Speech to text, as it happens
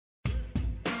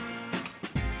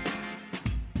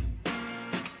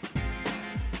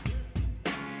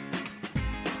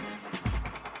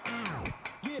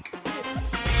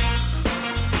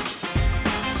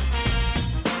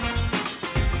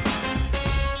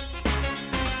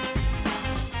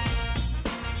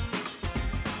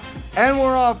And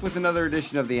we're off with another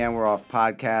edition of the And We're Off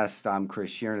podcast. I'm Chris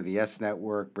Sheeran of the S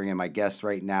Network, bringing my guest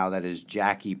right now. That is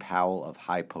Jackie Powell of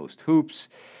High Post Hoops.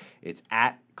 It's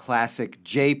at Classic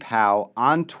J Powell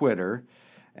on Twitter.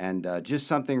 And just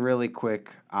something really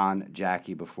quick on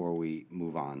Jackie before we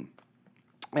move on.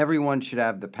 Everyone should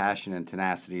have the passion and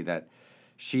tenacity that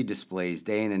she displays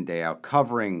day in and day out,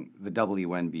 covering the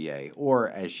WNBA, or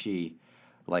as she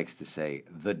likes to say,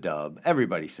 the dub.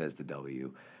 Everybody says the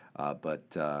W.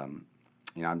 But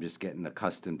I'm just getting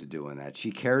accustomed to doing that.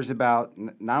 She cares about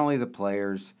not only the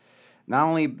players, not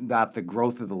only about the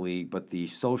growth of the league, but the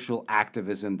social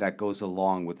activism that goes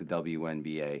along with the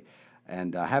WNBA.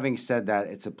 And having said that,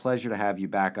 it's a pleasure to have you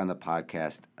back on the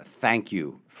podcast. Thank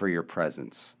you for your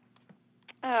presence.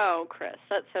 Oh, Chris,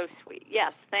 that's so sweet.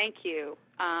 Yes, thank you.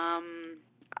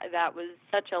 That was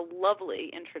such a lovely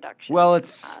introduction. Well,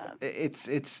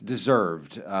 it's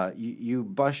deserved. You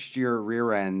bust your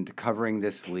rear end covering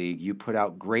this league. You put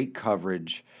out great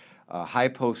coverage. High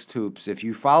Post Hoops. If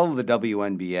you follow the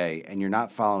WNBA and you're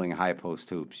not following High Post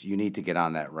Hoops, you need to get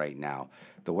on that right now.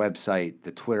 The website,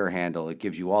 the Twitter handle, it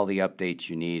gives you all the updates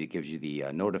you need. It gives you the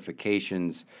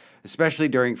notifications, especially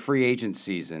during free agent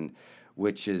season,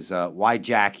 which is why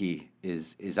Jackie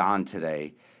is on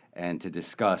today, and to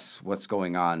discuss what's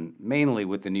going on, mainly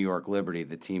with the New York Liberty,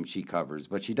 the team she covers.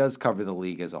 But she does cover the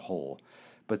league as a whole.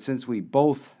 But since we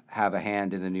both have a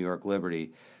hand in the New York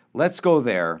Liberty, let's go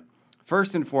there.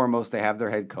 First and foremost, they have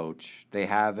their head coach. They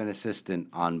have an assistant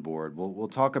on board. We'll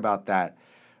talk about that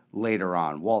later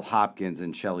on. Walt Hopkins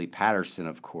and Shelley Patterson,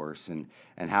 of course, and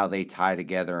how they tie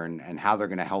together and how they're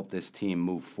going to help this team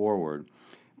move forward.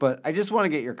 But I just want to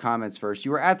get your comments first.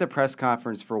 You were at the press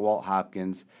conference for Walt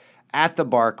Hopkins at the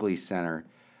Barclays Center,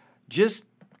 just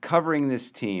covering this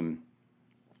team,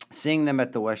 seeing them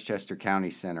at the Westchester County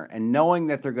Center, and knowing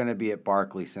that they're going to be at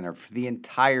Barclays Center for the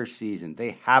entire season.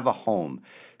 They have a home,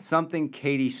 something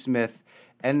Katie Smith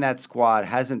and that squad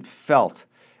hasn't felt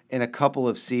in a couple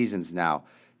of seasons now.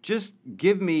 Just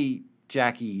give me,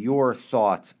 Jackie, your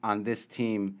thoughts on this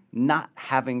team not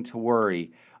having to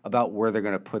worry about where they're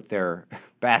going to put their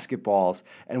basketballs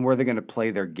and where they're going to play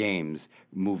their games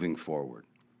moving forward.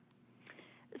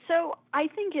 So I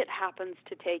think it happens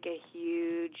to take a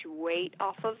huge weight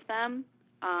off of them.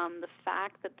 The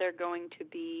fact that they're going to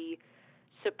be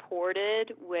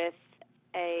supported with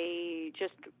a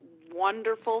just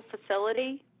wonderful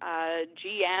facility.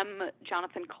 GM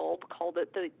Jonathan Kolb called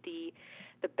it the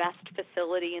best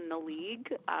facility in the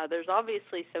league. There's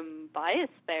obviously some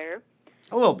bias there.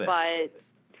 A little bit.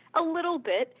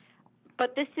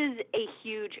 But this is a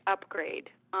huge upgrade.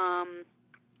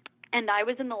 And I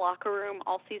was in the locker room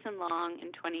all season long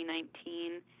in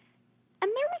 2019, and there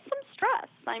was some stress.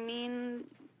 I mean,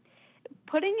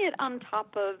 putting it on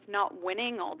top of not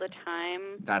winning all the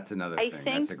time. That's another thing. I think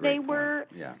That's a great point.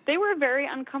 They were very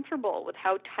uncomfortable with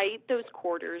how tight those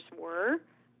quarters were.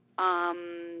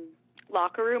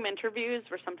 Locker room interviews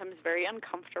were sometimes very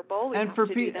uncomfortable. And for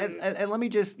and let me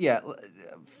just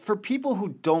for people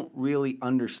who don't really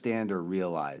understand or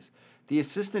realize, the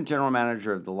assistant general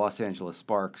manager of the Los Angeles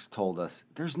Sparks told us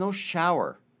there's no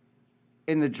shower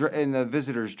in the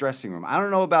visitors' dressing room. I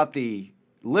don't know about the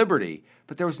Liberty,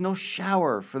 but there was no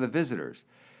shower for the visitors.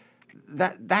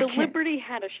 Liberty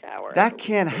had a shower. That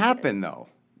can't happen, though.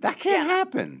 That can't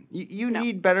happen. You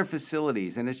need better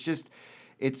facilities, and it's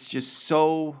just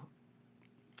so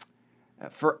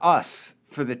for us,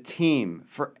 for the team,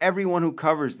 for everyone who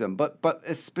covers them, but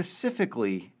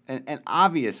specifically and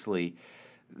obviously,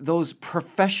 those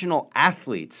professional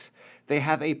athletes, they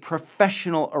have a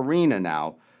professional arena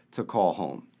now to call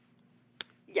home.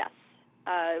 Yes.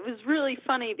 It was really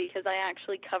funny because I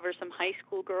actually cover some high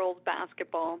school girls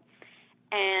basketball,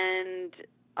 and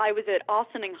I was at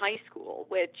Austining High School,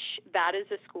 which that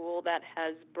is a school that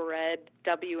has bred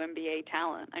WNBA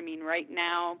talent. I mean, right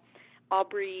now,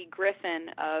 Aubrey Griffin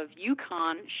of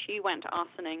UConn, she went to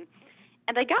Austining,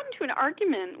 and I got into an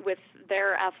argument with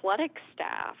their athletic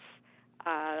staff.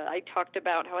 I talked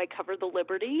about how I cover the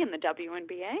Liberty and the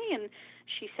WNBA, and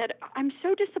she said, I'm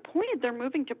so disappointed they're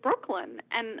moving to Brooklyn.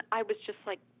 And I was just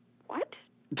like, what?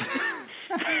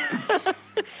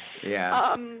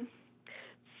 Yeah.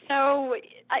 So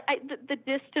the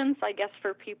distance, I guess,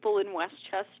 for people in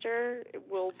Westchester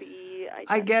will be...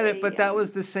 I get it, but that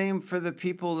was the same for the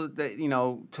people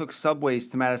that took subways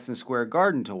to Madison Square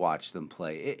Garden to watch them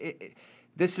play.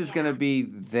 This is going to be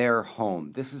their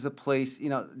home. This is a place,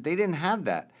 they didn't have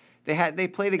that. They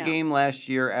played a No. game last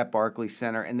year at Barclays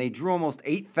Center, and they drew almost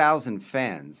 8,000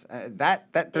 fans.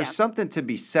 There's something to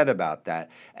be said about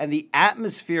that. And the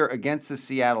atmosphere against the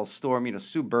Seattle Storm,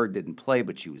 Sue Bird didn't play,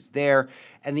 but she was there.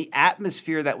 And the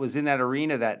atmosphere that was in that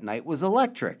arena that night was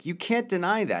electric. You can't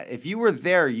deny that. If you were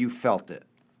there, you felt it.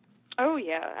 Oh,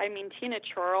 yeah. I mean, Tina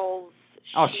Charles.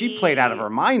 She played out of her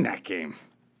mind that game.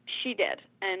 She did.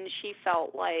 And she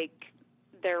felt like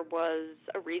there was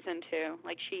a reason to.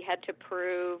 Like, she had to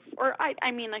prove, or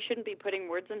I mean, I shouldn't be putting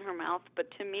words in her mouth,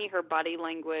 but to me, her body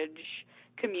language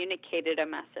communicated a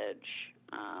message.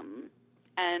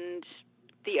 And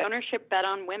the ownership bet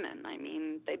on women. I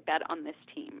mean, they bet on this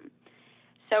team.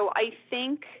 So I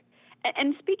think,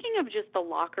 and speaking of just the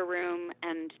locker room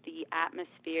and the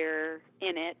atmosphere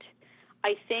in it,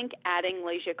 I think adding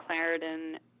Lasia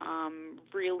Clarendon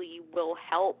really will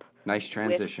help. Nice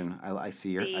transition. I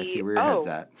see where your head's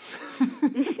at.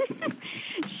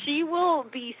 She will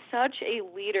be such a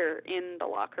leader in the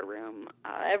locker room.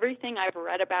 Everything I've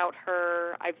read about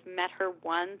her, I've met her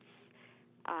once.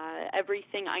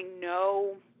 Everything I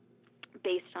know,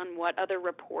 based on what other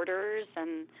reporters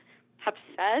have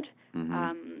said.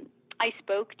 Mm-hmm. I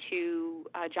spoke to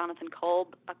Jonathan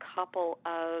Kolb a couple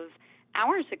of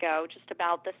hours ago just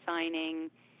about the signing,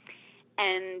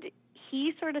 and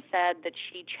he sort of said that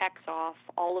she checks off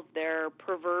all of their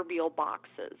proverbial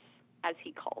boxes, as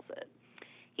he calls it.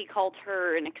 He called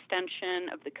her an extension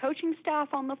of the coaching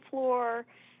staff on the floor,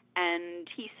 and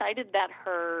he cited that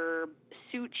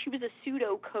she was a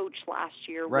pseudo coach last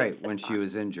year. Right, when she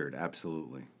was injured,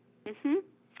 absolutely. Mm-hmm.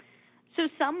 So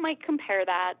some might compare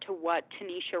that to what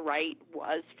Tanisha Wright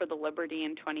was for the Liberty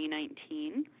in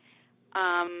 2019.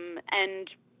 And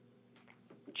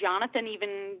Jonathan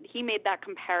he made that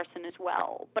comparison as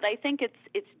well. But I think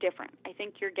it's different. I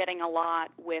think you're getting a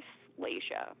lot with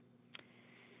Lasia.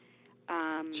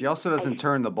 She also doesn't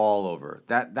turn the ball over.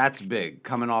 That's big.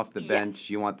 Coming off the bench,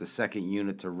 you want the second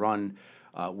unit to run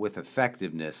with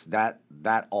effectiveness. That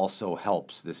also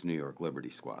helps this New York Liberty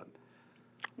squad.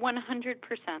 100%.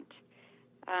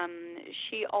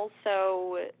 She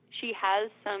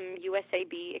has some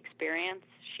USAB experience.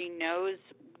 She knows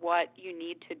what you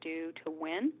need to do to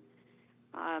win.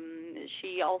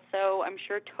 She also, I'm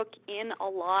sure, took in a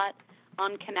lot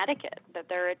on Connecticut, that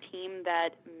they're a team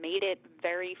that made it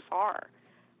very far.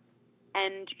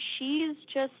 And she's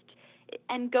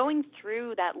going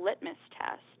through that litmus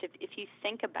test, if you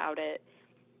think about it,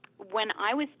 when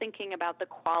I was thinking about the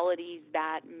qualities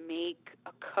that make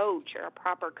a coach or a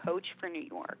proper coach for New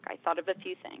York, I thought of a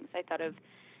few things. I thought of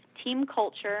team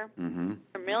culture,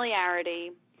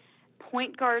 familiarity,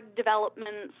 point guard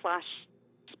development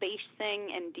 / spacing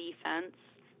and defense,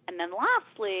 and then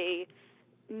lastly,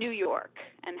 New York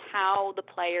and how the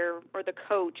player, or the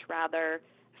coach rather,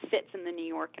 fits in the New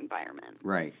York environment.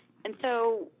 Right. And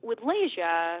so with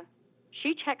Lasia,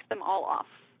 she checks them all off.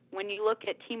 When you look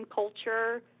at team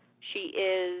culture, she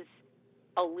is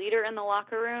a leader in the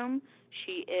locker room.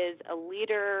 She is a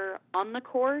leader on the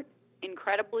court,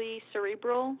 incredibly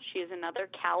cerebral. She is another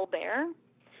Cal Bear,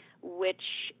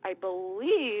 which I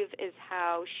believe is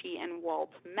how she and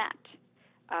Walt met.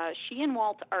 She and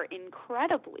Walt are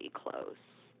incredibly close.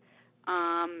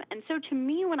 And so to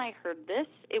me, when I heard this,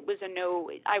 it was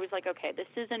I was like, okay, this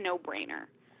is a no-brainer.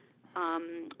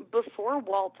 Before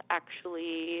Walt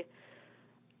actually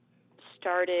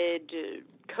started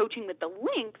coaching with the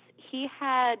Lynx, he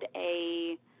had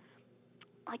a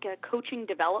coaching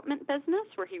development business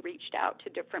where he reached out to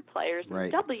different players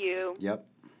in W. Yep.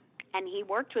 And he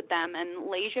worked with them, and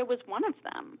Lasia was one of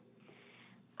them.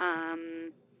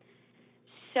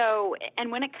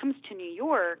 And when it comes to New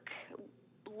York,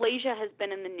 Lasia has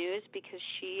been in the news because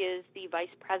she is the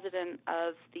vice president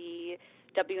of the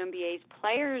WNBA's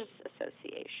Players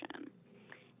Association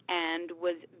and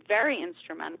was very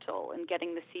instrumental in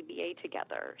getting the CBA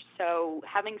together. So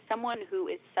having someone who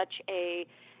is such a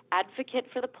advocate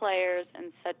for the players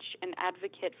and such an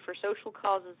advocate for social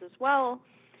causes as well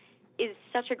is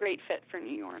such a great fit for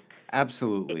New York.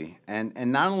 Absolutely. And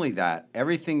not only that,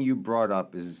 everything you brought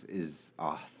up is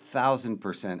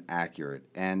 1,000% accurate.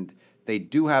 And they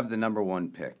do have the number one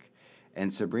pick.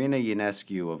 And Sabrina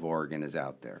Ionescu of Oregon is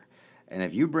out there. And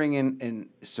if you bring in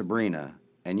Sabrina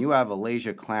and you have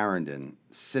Lasia Clarendon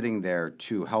sitting there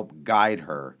to help guide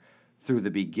her through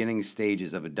the beginning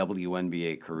stages of a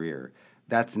WNBA career,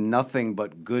 that's nothing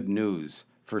but good news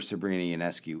for Sabrina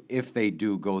Ionescu if they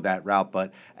do go that route.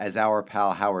 But as our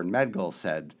pal Howard Medgall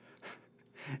said,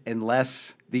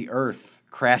 unless the earth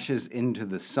crashes into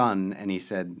the sun, and he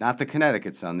said, not the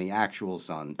Connecticut sun, the actual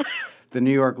sun, the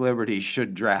New York Liberty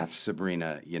should draft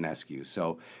Sabrina Ionescu.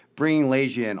 So bringing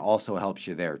Lasia in also helps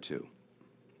you there, too.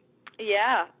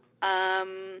 Yeah.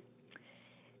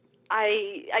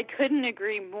 I couldn't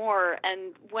agree more.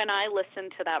 And when I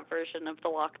listened to that version of the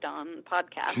Locked On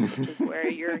podcast, which is where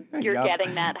you're Yep.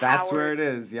 getting that That's Howard where it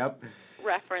is. Yep.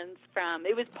 reference from,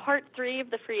 it was part 3 of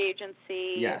the free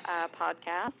agency Yes.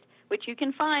 podcast, which you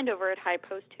can find over at High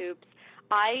Post Hoops.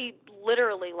 I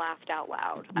literally laughed out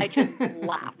loud. I just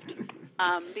laughed.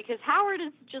 Because Howard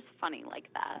is just funny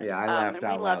like that. Yeah, I laughed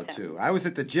out loud too. I was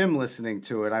at the gym listening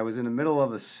to it. I was in the middle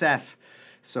of a set,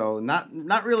 so not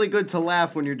really good to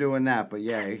laugh when you're doing that. But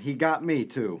yeah, he got me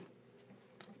too.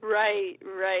 Right.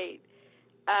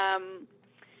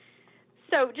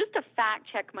 So just to fact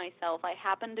check myself, I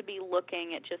happened to be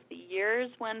looking at just the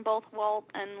years when both Walt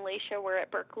and Laisha were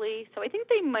at Berkeley. So I think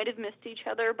they might have missed each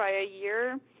other by a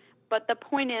year. But the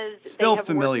point is, still they have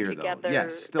familiar worked together. though.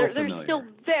 Yes, still familiar. They're still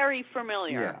very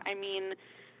familiar. Yeah. I mean,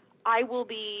 I will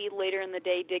be later in the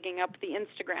day digging up the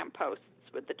Instagram posts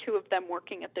with the two of them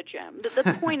working at the gym.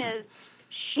 The point is,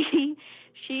 she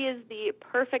is the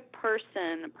perfect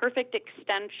person, perfect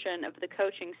extension of the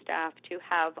coaching staff to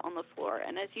have on the floor.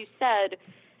 And as you said,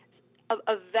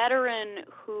 a veteran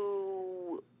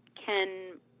who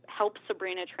can help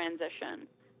Sabrina transition,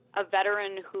 a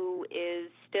veteran who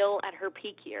is still at her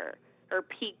peak year, or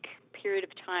peak period of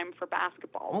time for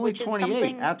basketball. Only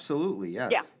 28, absolutely,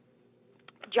 yes. Yeah.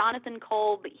 Jonathan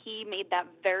Kolb, he made that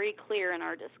very clear in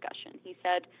our discussion. He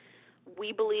said,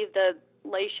 we believe that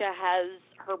Laisha has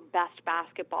her best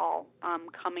basketball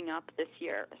coming up this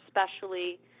year,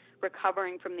 especially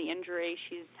recovering from the injury.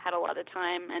 She's had a lot of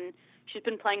time, and she's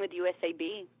been playing with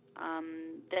USAB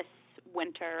this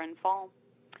winter and fall.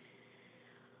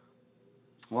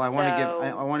 Well, I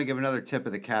want to give another tip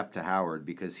of the cap to Howard,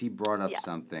 because he brought up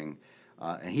something,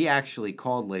 and he actually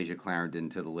called Laisha Clarendon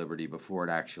to the Liberty before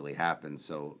it actually happened.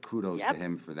 So kudos to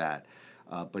him for that.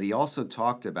 But he also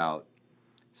talked about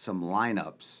some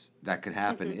lineups that could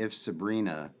happen if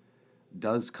Sabrina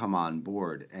does come on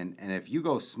board, and if you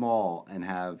go small and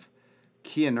have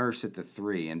Kia Nurse at the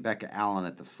 3 and Becca Allen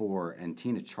at the 4 and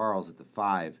Tina Charles at the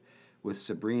 5 with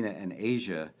Sabrina and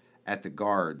Asia at the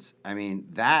guards. I mean,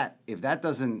 if that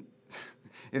doesn't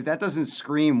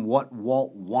scream what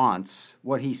Walt wants,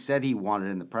 what he said he wanted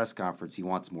in the press conference, he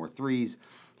wants more threes,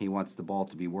 he wants the ball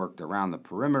to be worked around the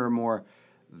perimeter more.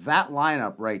 That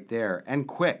lineup right there, and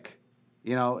quick.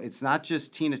 You know, it's not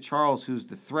just Tina Charles who's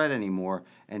the threat anymore,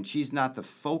 and she's not the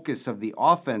focus of the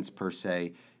offense per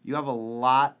se. You have a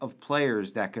lot of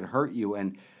players that could hurt you,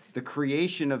 and the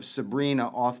creation of Sabrina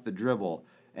off the dribble,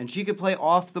 and she could play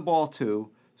off the ball too.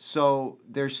 So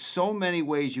there's so many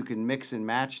ways you can mix and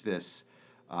match this,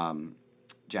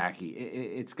 Jackie.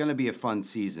 It's going to be a fun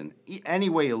season, any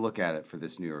way you look at it for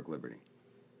this New York Liberty.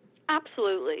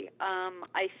 Absolutely.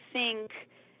 I think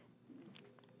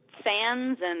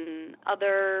fans and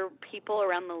other people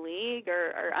around the league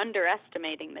are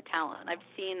underestimating the talent. I've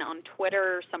seen on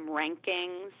Twitter some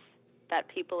rankings that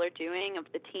people are doing of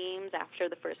the teams after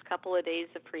the first couple of days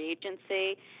of free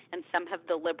agency, and some have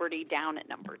the Liberty down at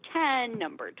number 10,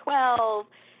 number 12,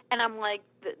 and I'm like,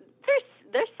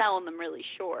 they're selling them really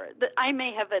short. I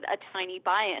may have a tiny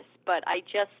bias, but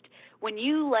when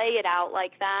you lay it out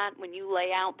like that, when you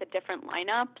lay out the different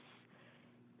lineups,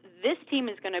 this team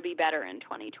is going to be better in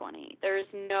 2020. There's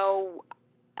no,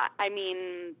 I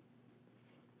mean,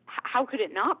 how could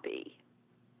it not be?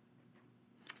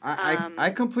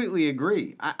 I completely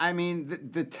agree. I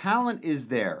mean, the talent is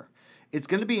there. It's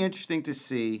going to be interesting to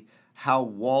see how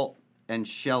Walt and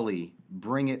Shelley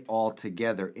bring it all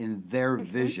together in their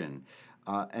vision.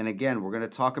 And again, we're going to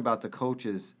talk about the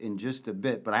coaches in just a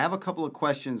bit, but I have a couple of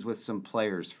questions with some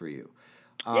players for you.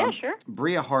 Yeah, sure.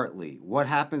 Bria Hartley, what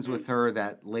happens with her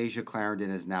that Laisha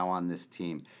Clarendon is now on this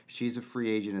team? She's a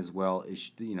free agent as well.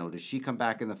 Does she come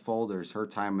back in the fold, or is her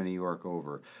time in New York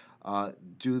over?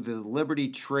 Do the Liberty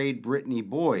trade Brittany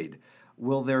Boyd?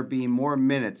 Will there be more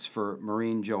minutes for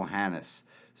Maureen Johannes?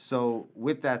 So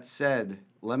with that said,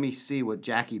 let me see what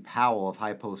Jackie Powell of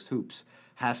High Post Hoops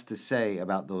has to say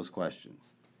about those questions.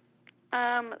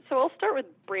 So I'll start with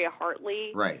Bria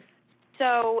Hartley. Right.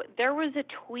 So there was a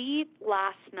tweet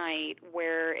last night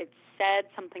where it said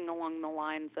something along the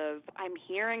lines of, I'm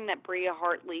hearing that Bria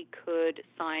Hartley could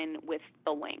sign with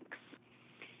the Lynx.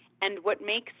 And what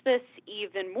makes this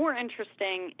even more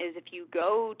interesting is if you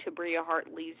go to Bria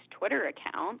Hartley's Twitter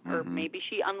account, or maybe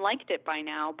she unliked it by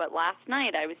now, but last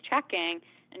night I was checking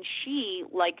and she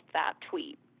liked that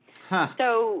tweet. Huh.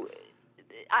 So,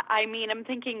 I mean, I'm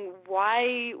thinking,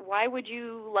 why would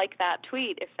you like that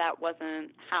tweet if that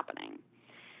wasn't happening?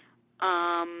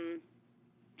 And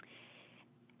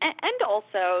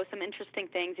also some interesting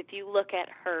things. If you look at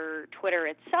her Twitter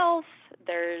itself,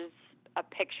 there's a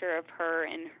picture of her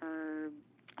in her,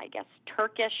 I guess,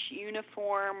 Turkish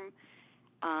uniform.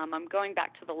 I'm going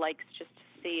back to the likes just to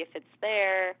see if it's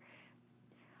there.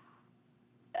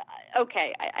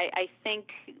 Okay, I think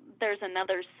there's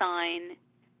another sign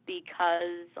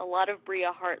because a lot of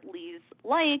Bria Hartley's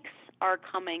likes are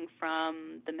coming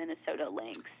from the Minnesota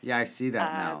Lynx. Yeah, I see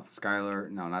that now.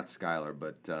 Not Skylar,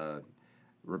 but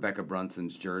Rebecca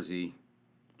Brunson's jersey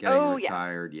getting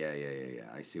retired. Yeah.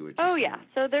 I see what you're saying. Oh, yeah.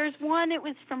 So there's one, it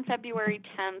was from February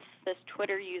 10th, this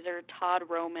Twitter user, Todd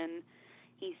Roman.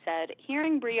 He said,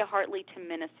 hearing Bria Hartley to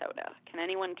Minnesota. Can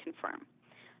anyone confirm?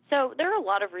 So there are a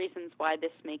lot of reasons why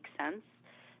this makes sense.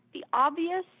 The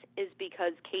obvious is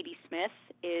because Katie Smith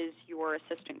is your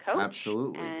assistant coach.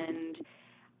 Absolutely. And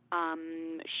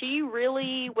she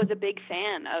really was a big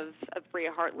fan of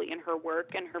Bria Hartley and her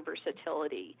work and her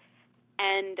versatility.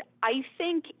 And I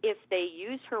think if they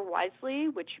use her wisely,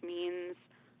 which means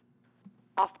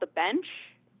off the bench,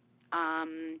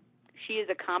 she is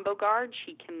a combo guard.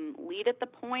 She can lead at the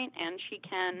point, and she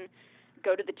can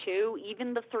go to the 2,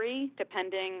 even the 3,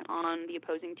 depending on the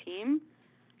opposing team.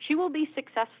 She will be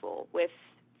successful with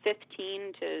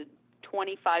 15 to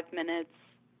 25 minutes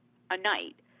a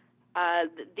night.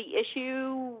 The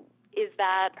issue is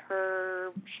that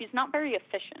she's not very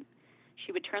efficient.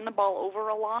 She would turn the ball over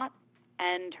a lot,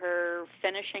 and her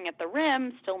finishing at the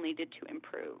rim still needed to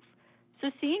improve. So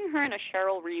seeing her in a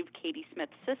Cheryl Reeve, Katie Smith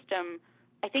system,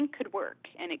 I think could work,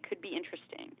 and it could be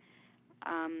interesting,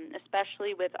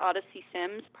 especially with Odyssey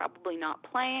Sims probably not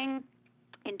playing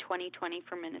in 2020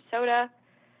 for Minnesota.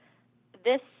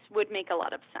 This would make a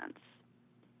lot of sense.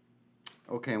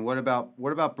 Okay, and what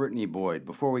about Brittany Boyd?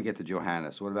 Before we get to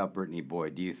Johannes, what about Brittany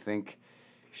Boyd? Do you think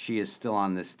she is still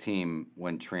on this team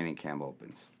when training camp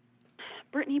opens?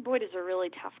 Brittany Boyd is a really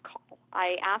tough call.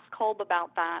 I asked Kolb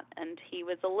about that, and he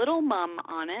was a little mum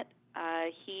on it.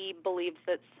 He believes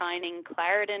that signing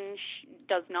Clarendon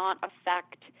does not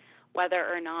affect whether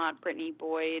or not Brittany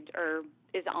Boyd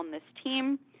is on this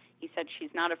team. He said she's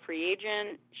not a free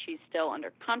agent. She's still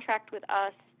under contract with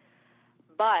us.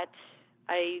 But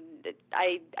I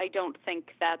don't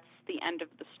think that's the end of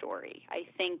the story. I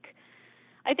think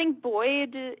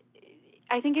Boyd,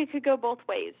 I think it could go both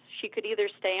ways. She could either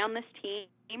stay on this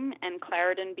team and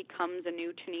Clarendon becomes a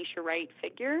new Tanisha Wright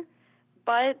figure,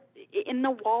 but in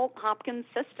the Walt Hopkins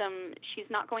system, she's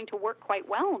not going to work quite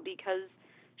well because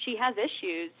she has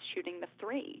issues shooting the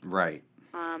 3. Right.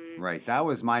 Right. That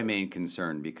was my main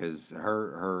concern because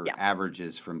her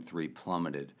averages from 3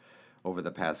 plummeted over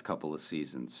the past couple of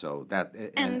seasons. So that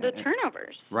and the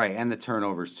turnovers. Right, and the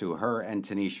turnovers too. Her and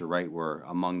Tanisha Wright were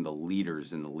among the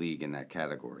leaders in the league in that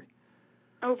category.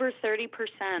 Over 30%,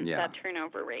 that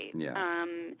turnover rate. Yeah.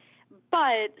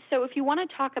 But, so if you want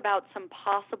to talk about some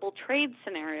possible trade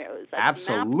scenarios.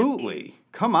 Absolutely.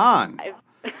 Come on.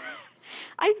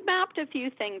 I've mapped a few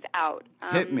things out.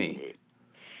 Hit me.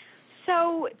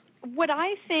 So what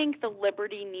I think the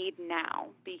Liberty need now,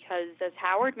 because as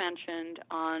Howard mentioned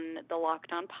on the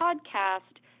Locked On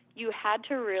podcast, you had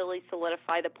to really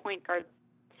solidify the point guard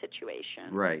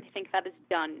situation. Right. I think that is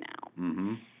done now.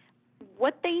 Mm-hmm.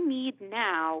 What they need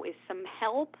now is some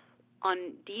help on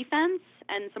defense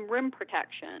and some rim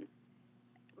protection,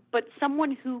 but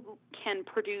someone who can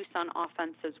produce on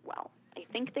offense as well. I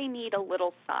think they need a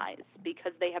little size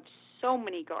because they have so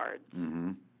many guards.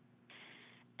 Mm-hmm.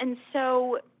 And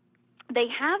so they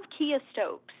have Kia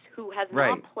Stokes, who has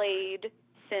not played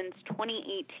since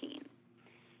 2018.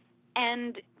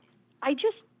 And I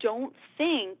just don't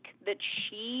think that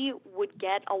she would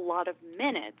get a lot of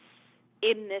minutes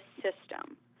in this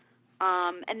system.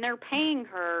 And they're paying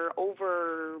her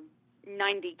over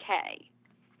 $90K.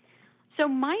 So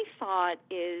my thought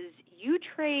is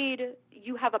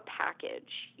you have a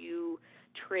package. You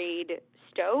trade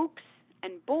Stokes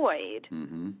and Boyd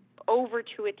over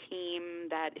to a team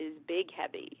that is big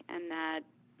heavy and that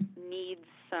needs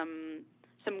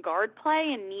some guard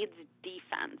play and needs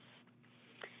defense.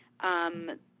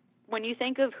 When you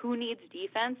think of who needs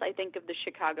defense, I think of the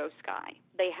Chicago Sky.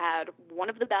 They had one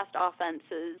of the best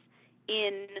offenses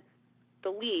in the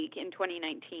league in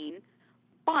 2019,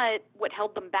 but what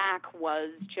held them back was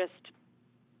just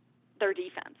their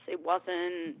defense. It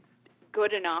wasn't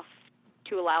good enough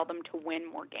to allow them to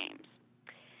win more games.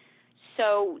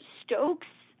 So Stokes,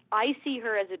 I see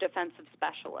her as a defensive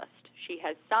specialist. She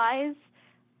has size,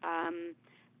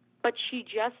 but she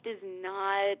just is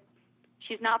not,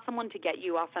 she's not someone to get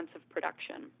you offensive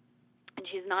production. And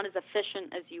she's not as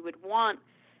efficient as you would want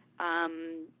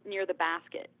near the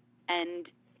basket. And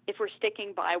if we're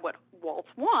sticking by what Walt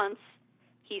wants,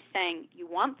 he's saying you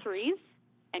want threes,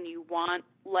 and you want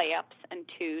layups and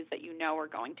twos that you know are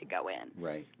going to go in.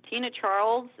 Right. Tina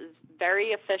Charles is very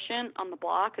efficient on the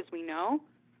block, as we know.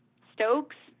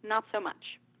 Stokes, not so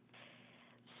much.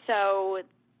 So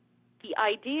the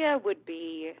idea would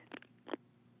be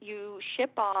you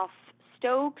ship off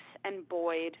Stokes and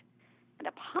Boyd and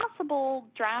a possible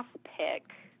draft pick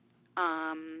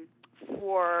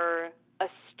for a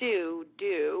Stu.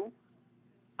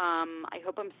 I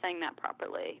hope I'm saying that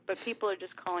properly, but people are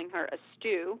just calling her a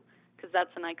Stu because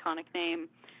that's an iconic name,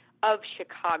 of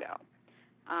Chicago.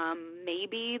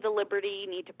 Maybe the Liberty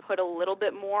need to put a little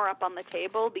bit more up on the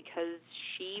table because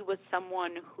she was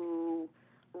someone who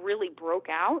really broke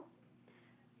out.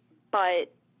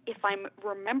 But if I'm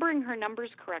remembering her numbers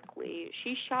correctly,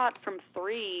 she shot from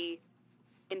three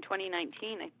in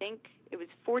 2019. I think it was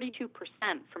 42%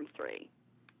 from three.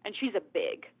 And she's a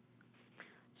big.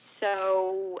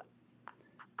 So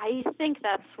I think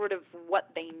that's sort of what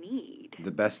they need.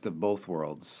 The best of both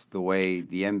worlds, the way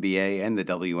the NBA and the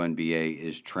WNBA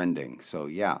is trending. So,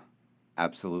 yeah,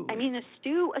 absolutely. I mean, a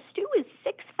Stu is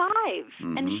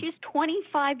 6'5", and she's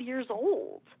 25 years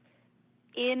old.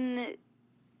 In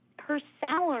her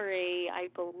salary, I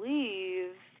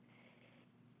believe,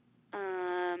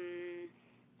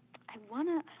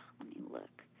 let me look.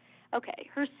 Okay,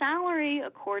 her salary,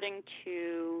 according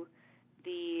to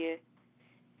the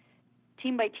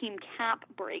team-by-team cap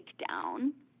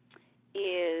breakdown,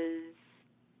 is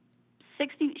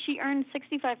she earned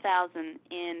 $65,000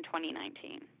 in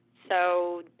 2019.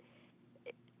 So,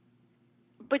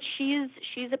 but she's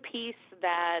a piece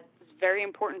that is very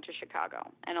important to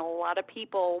Chicago, and a lot of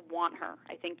people want her.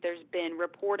 I think there's been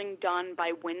reporting done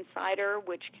by Winsider,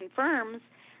 which confirms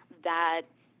that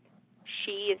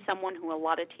she is someone who a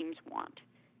lot of teams want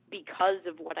because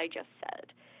of what I just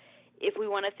said. If we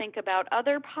want to think about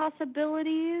other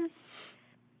possibilities,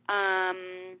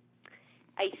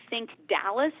 I think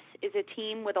Dallas is a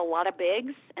team with a lot of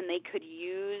bigs, and they could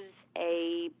use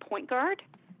a point guard.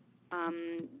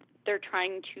 They're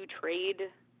trying to trade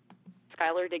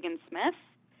Skylar Diggins-Smith.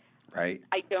 Right.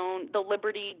 The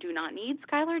Liberty do not need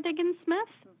Skylar Diggins-Smith,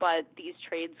 but these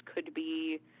trades could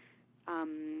be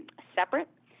separate.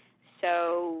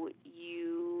 So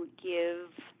you give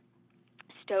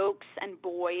Stokes and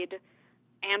Boyd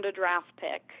and a draft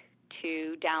pick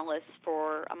to Dallas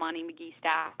for Amani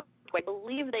McGee-Stafford, who I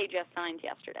believe they just signed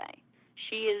yesterday.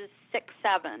 She is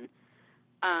 6'7".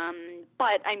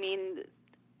 But, I mean,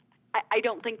 I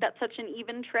don't think that's such an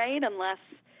even trade unless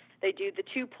they do the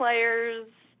two players.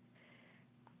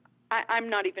 I'm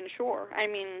not even sure. I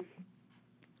mean,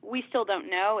 we still don't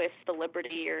know if the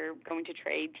Liberty are going to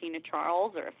trade Tina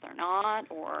Charles or if they're not.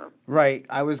 Right.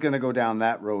 I was going to go down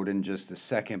that road in just a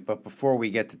second. But before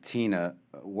we get to Tina,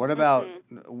 what about,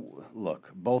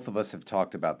 look, both of us have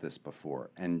talked about this before.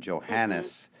 And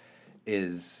Johannes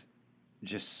is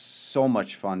just so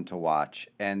much fun to watch.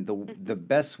 And the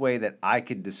best way that I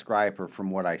could describe her from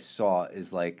what I saw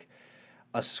is like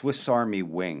a Swiss Army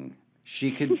wing.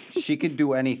 She could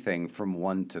do anything from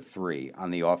 1 to 3 on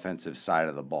the offensive side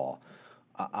of the ball.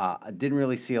 I didn't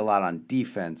really see a lot on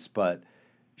defense, but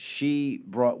she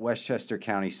brought Westchester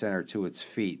County Center to its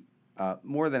feet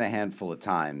more than a handful of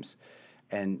times.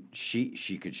 And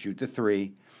she could shoot the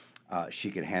 3, she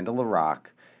could handle a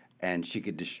rock, and she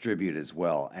could distribute as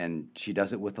well. And she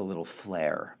does it with a little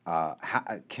flair.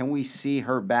 Can we see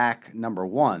her back, number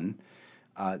one?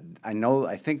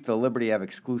 I think the Liberty have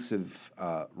exclusive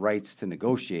rights to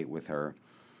negotiate with her.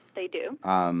 They do.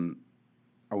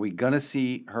 Are we going to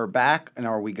see her back, and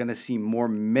are we going to see more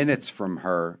minutes from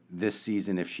her this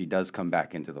season if she does come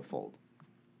back into the fold?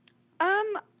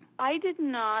 I did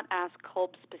not ask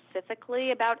Culp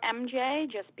specifically about MJ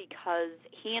just because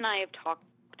he and I have talked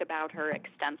about her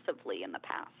extensively in the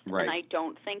past. Right. And I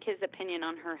don't think his opinion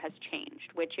on her has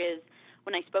changed, which is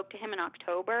when I spoke to him in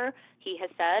October, he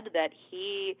has said that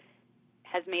he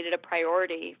has made it a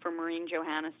priority for Maureen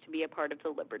Johannes to be a part of the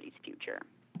Liberty's future.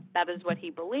 That is what he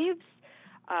believes.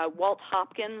 Walt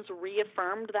Hopkins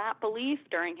reaffirmed that belief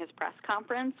during his press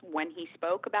conference when he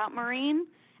spoke about Maureen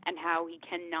and how he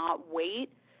cannot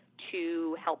wait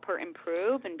to help her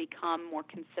improve and become more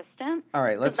consistent. All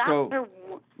right, let's go.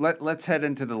 Let's head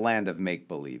into the land of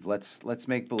make-believe. Let's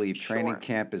make believe training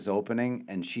camp is opening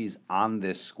and she's on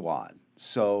this squad.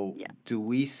 So do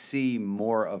we see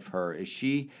more of her? Is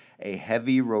she a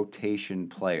heavy rotation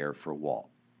player for Walt?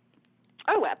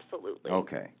 Oh, absolutely.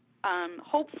 Okay.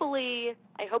 Hopefully,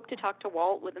 I hope to talk to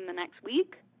Walt within the next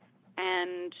week,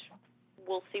 and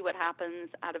we'll see what happens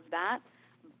out of that.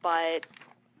 But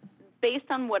based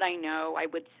on what I know, I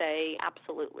would say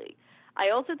absolutely. I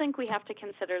also think we have to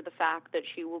consider the fact that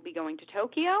she will be going to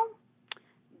Tokyo.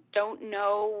 don't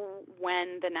know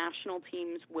when the national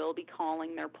teams will be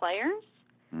calling their players.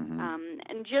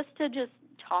 And just to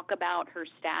talk about her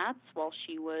stats while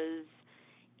she was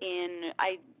in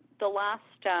the last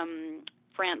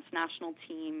France national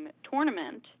team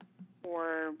tournament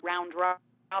or round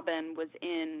robin was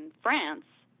in France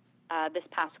this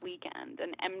past weekend,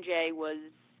 and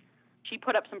she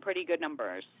put up some pretty good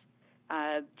numbers.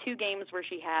 2 games where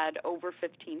she had over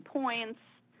 15 points,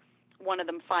 one of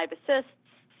them 5 assists,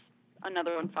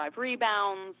 another one 5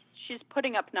 rebounds. She's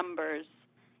putting up numbers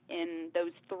in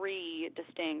those 3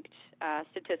 distinct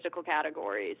statistical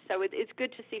categories. So it's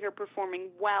good to see her performing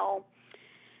well.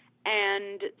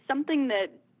 And something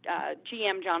that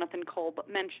GM Jonathan Kolb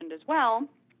mentioned as well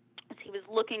is he was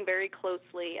looking very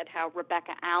closely at how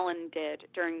Rebecca Allen did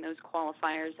during those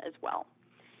qualifiers as well.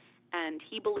 And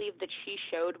he believed that she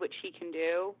showed what she can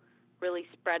do, really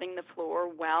spreading the floor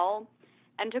well.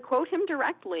 And to quote him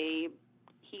directly,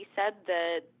 he said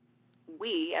that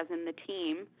we, as in the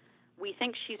team, we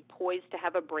think she's poised to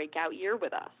have a breakout year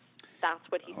with us. That's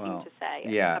what he seemed to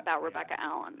say about Rebecca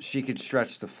Allen. She could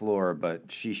stretch the floor,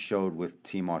 but she showed with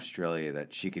Team Australia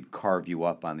that she could carve you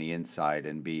up on the inside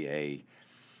and be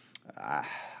I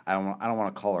don't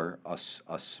want to call her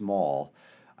a small.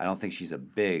 I don't think she's a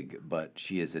big, but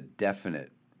she is a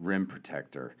definite rim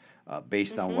protector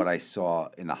based on what I saw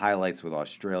in the highlights with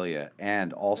Australia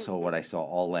and also what I saw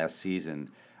all last season,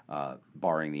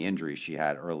 barring the injury she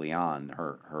had early on,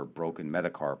 her broken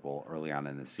metacarpal early on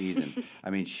in the season. I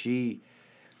mean, she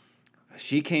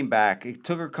came back. It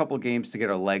took her a couple games to get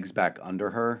her legs back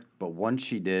under her, but once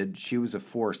she did, she was a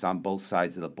force on both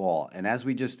sides of the ball. And as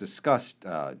we just discussed,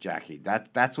 Jackie,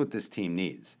 that's what this team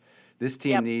needs. This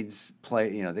team needs they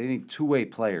need two-way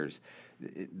players.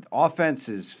 Offense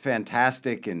is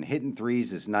fantastic and hitting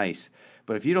threes is nice,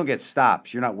 but if you don't get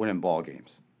stops, you're not winning ball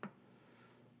games.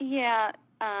 Yeah,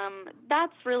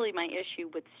 that's really my issue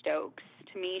with Stokes.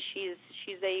 To me, she's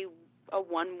a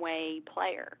one-way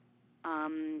player,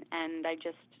 and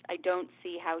I don't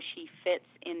see how she fits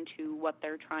into what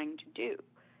they're trying to do.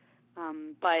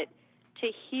 But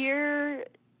to hear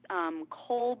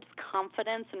Kolb's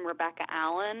confidence in Rebecca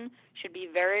Allen should be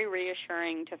very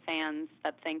reassuring to fans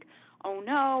that think, oh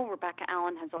no, Rebecca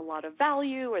Allen has a lot of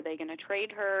value. Are they going to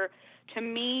trade her? To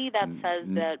me, that says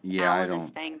that Allen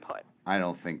is staying put. I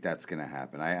don't think that's going to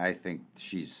happen. I think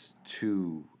she's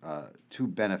too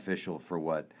beneficial for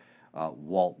what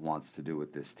Walt wants to do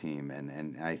with this team,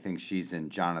 and I think she's in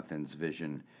Jonathan's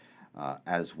vision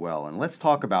as well. And let's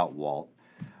talk about Walt.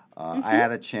 I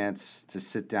had a chance to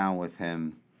sit down with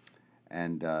him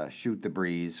and shoot the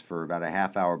breeze for about a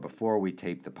half hour before we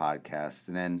taped the podcast.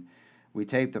 And then we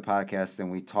taped the podcast and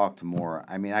we talked more.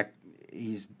 I mean,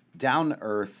 he's down to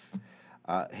earth.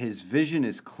 His vision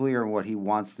is clear in what he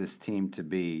wants this team to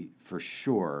be, for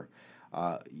sure.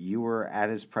 You were at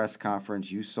his press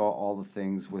conference. You saw all the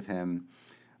things with him,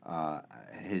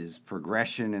 his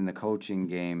progression in the coaching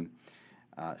game.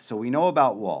 So we know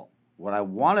about Walt. What I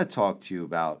want to talk to you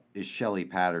about is Shelley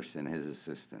Patterson, his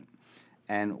assistant,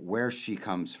 and where she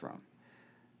comes from.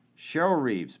 Cheryl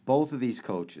Reeves, both of these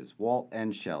coaches, Walt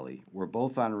and Shelley, were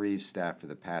both on Reeves' staff for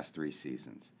the past 3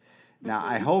 seasons. Now,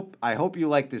 I hope you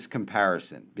like this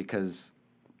comparison because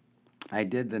I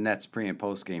did the Nets pre- and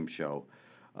post-game show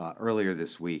earlier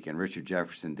this week, and Richard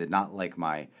Jefferson did not like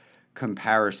my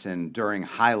comparison during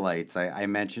highlights. I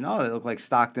mentioned, they look like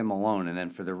Stockton Malone, and then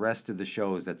for the rest of the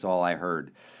shows, that's all I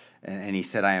heard. And he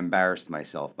said I embarrassed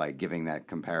myself by giving that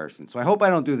comparison. So I hope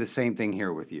I don't do the same thing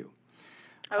here with you.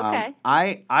 Okay.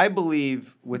 I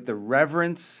believe with the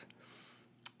reverence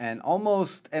and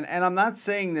almost, and I'm not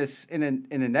saying this in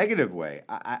a negative way.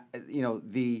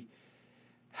 The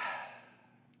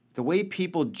way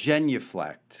people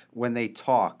genuflect when they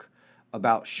talk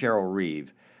about Cheryl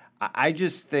Reeve, I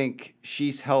just think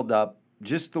she's held up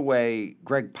just the way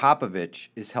Greg Popovich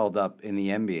is held up in the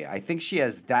NBA. I think she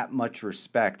has that much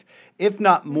respect, if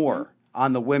not more,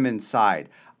 on the women's side.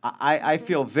 I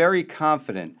feel very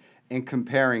confident in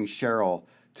comparing Cheryl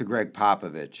to Greg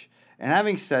Popovich. And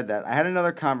having said that, I had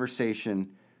another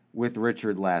conversation with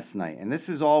Richard last night, and this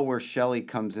is all where Shelley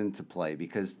comes into play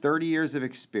because 30 years of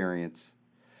experience.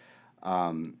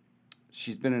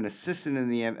 She's been an assistant in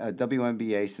the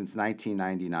WNBA since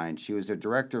 1999. She was a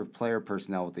director of player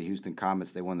personnel with the Houston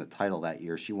Comets. They won the title that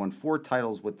year. She won 4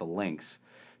 titles with the Lynx.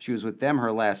 She was with them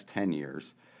her last 10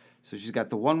 years. So she's got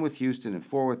the 1 with Houston and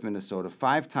 4 with Minnesota,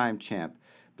 5-time champ.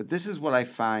 But this is what I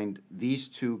find these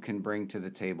two can bring to the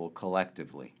table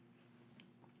collectively.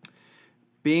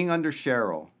 Being under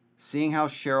Cheryl, seeing how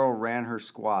Cheryl ran her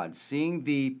squad, seeing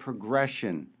the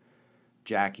progression,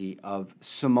 Jackie, of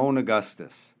Simone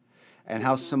Augustus, and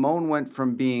how Simone went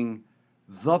from being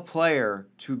the player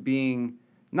to being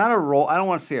not a role, I don't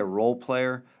want to say a role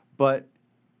player, but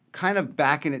kind of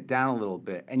backing it down a little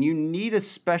bit. And you need a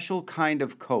special kind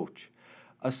of coach,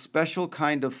 a special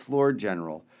kind of floor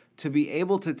general to be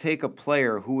able to take a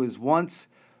player who was once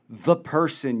the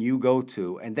person you go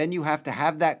to, and then you have to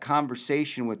have that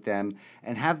conversation with them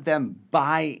and have them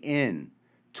buy in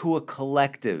to a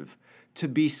collective to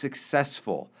be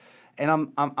successful.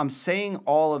 And I'm saying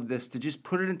all of this to just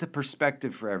put it into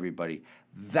perspective for everybody.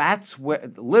 That's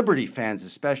where Liberty fans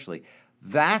especially,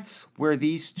 that's where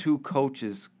these two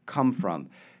coaches come from.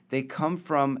 They come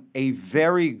from a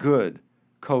very good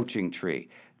coaching tree.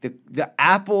 The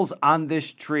apples on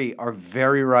this tree are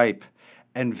very ripe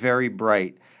and very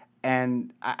bright.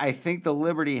 And I think the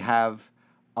Liberty have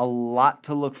a lot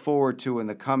to look forward to in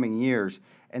the coming years.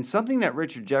 And something that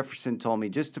Richard Jefferson told me,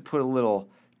 just to put a little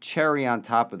cherry on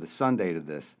top of the sundae to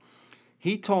this,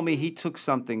 he told me he took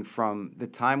something from the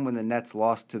time when the Nets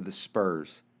lost to the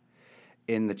Spurs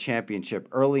in the championship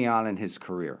early on in his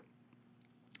career.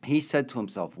 He said to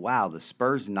himself, wow, the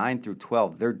Spurs 9 through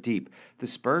 12, they're deep. The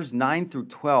Spurs 9 through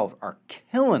 12 are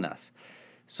killing us.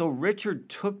 So Richard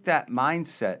took that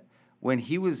mindset when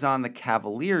he was on the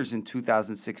Cavaliers in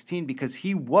 2016 because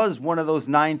he was one of those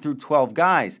 9 through 12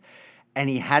 guys. And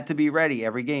he had to be ready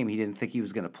every game. He didn't think he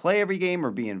was going to play every game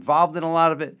or be involved in a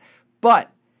lot of it.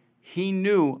 But he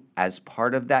knew as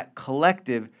part of that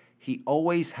collective, he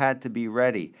always had to be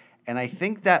ready. And I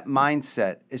think that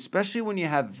mindset, especially when you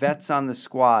have vets on the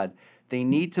squad, they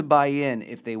need to buy in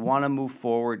if they want to move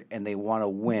forward and they want to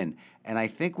win. And I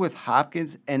think with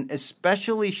Hopkins and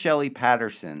especially Shelley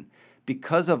Patterson,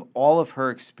 because of all of her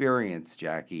experience,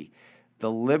 Jackie,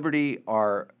 the Liberty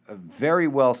are very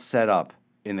well set up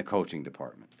in the coaching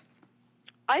department.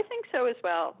 I think so as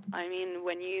well. I mean,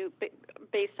 when you,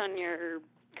 based on your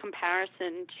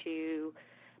comparison to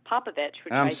Popovich,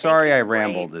 which I'm I sorry think I is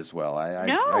rambled great. as well. I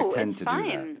tend it's to fine.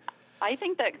 do that. I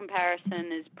think that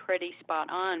comparison is pretty spot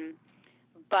on.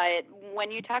 But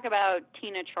when you talk about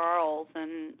Tina Charles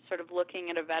and sort of looking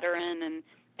at a veteran and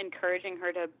encouraging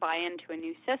her to buy into a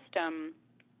new system,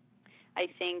 I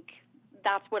think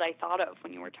that's what I thought of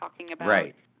when you were talking about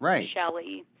right.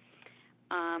 Shelley.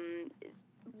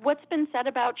 What's been said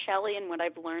about Shelley and what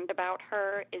I've learned about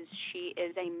her is she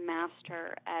is a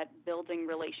master at building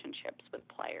relationships with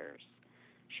players.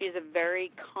 She is a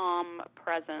very calm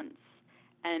presence,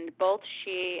 and both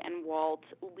she and Walt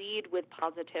lead with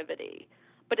positivity.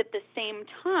 But at the same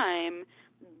time,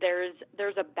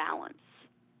 there's a balance.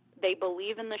 They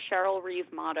believe in the Cheryl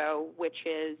Reeve motto, which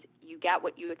is you get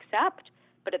what you accept,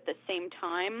 but at the same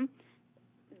time,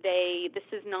 this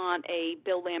is not a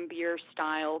Bill Laimbeer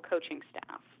style coaching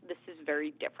staff. This is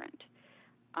very different.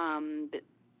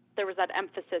 There was that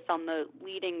emphasis on the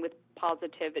leading with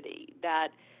positivity, that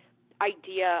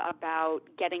idea about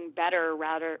getting better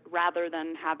rather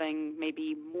than having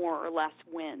maybe more or less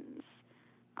wins.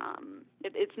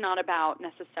 It's not about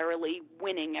necessarily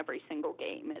winning every single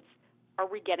game. It's, are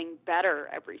we getting better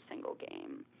every single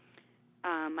game?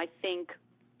 I think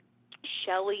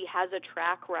Shelley has a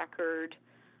track record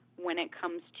when it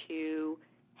comes to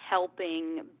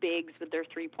helping bigs with their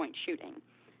three-point shooting.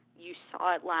 You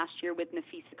saw it last year with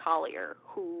Nafisa Collier,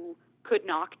 who could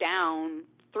knock down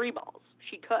three balls.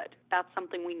 She could. That's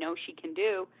something we know she can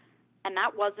do. And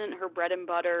that wasn't her bread and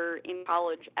butter in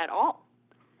college at all.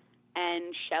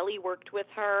 And Shelley worked with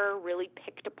her, really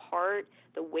picked apart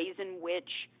the ways in which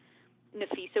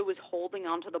Nafisa was holding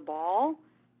onto the ball,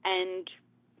 and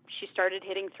she started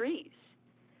hitting threes.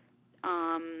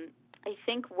 I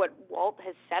think what Walt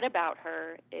has said about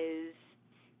her is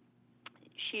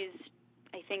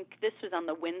I think this was on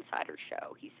the Winsider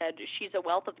show. He said she's a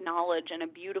wealth of knowledge and a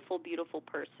beautiful, beautiful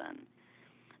person.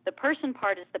 The person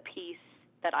part is the piece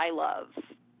that I love.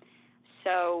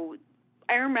 So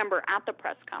I remember at the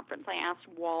press conference, I asked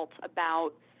Walt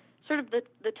about sort of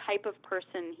the type of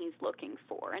person he's looking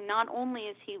for. And not only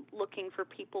is he looking for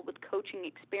people with coaching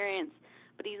experience,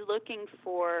 but he's looking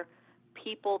for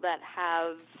people that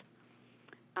have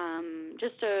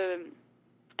just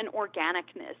an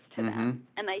organicness to them.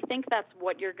 And I think that's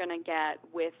what you're going to get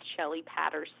with Shelley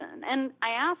Patterson. And I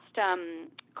asked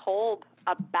Kolb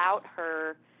about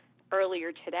her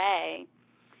earlier today,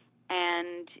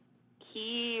 and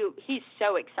he's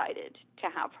so excited to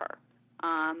have her.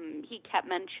 He kept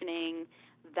mentioning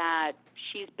that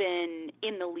she's been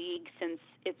in the league since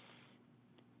its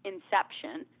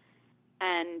inception,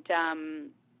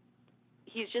 and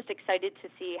he's just excited to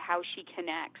see how she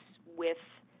connects with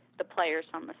the players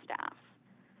on the staff.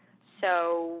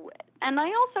 So, and I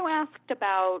also asked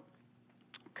about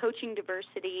coaching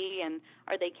diversity, and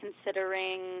are they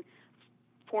considering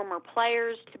former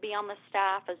players to be on the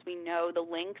staff. As we know, the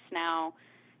Lynx now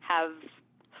have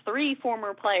 3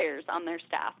 former players on their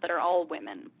staff that are all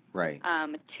women. Right.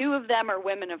 2 of them are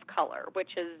women of color,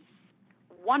 which is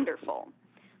wonderful.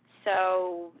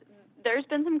 So there's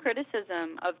been some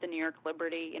criticism of the New York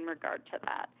Liberty in regard to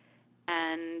that.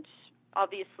 And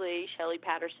obviously, Shelley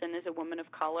Patterson is a woman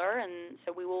of color, and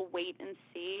so we will wait and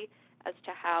see as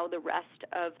to how the rest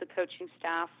of the coaching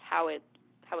staff, how it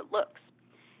looks.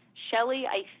 Shelley,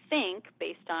 I think,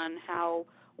 based on how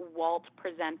Walt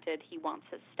presented he wants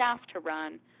his staff to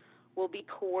run, will be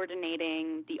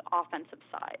coordinating the offensive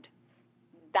side.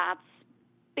 That's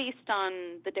based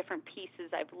on the different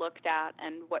pieces I've looked at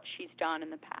and what she's done in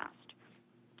the past.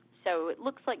 So it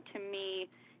looks like to me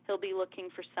he'll be looking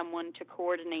for someone to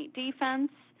coordinate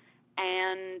defense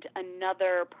and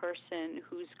another person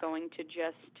who's going to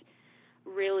just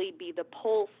really be the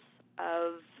pulse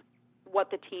of what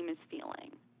the team is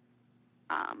feeling.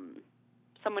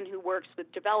 Someone who works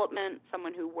with development,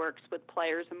 someone who works with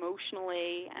players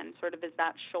emotionally, and sort of is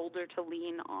that shoulder to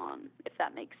lean on, if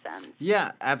that makes sense.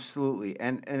 Yeah, absolutely.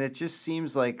 And it just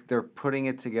seems like they're putting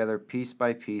it together piece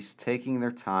by piece, taking their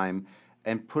time,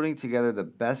 and putting together the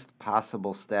best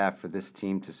possible staff for this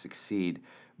team to succeed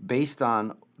based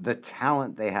on the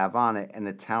talent they have on it and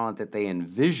the talent that they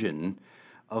envision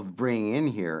of bringing in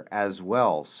here as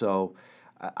well. So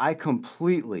I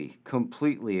completely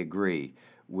agree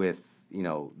with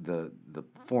the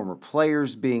former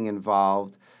players being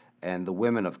involved and the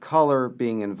women of color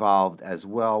being involved as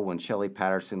well. When Shelley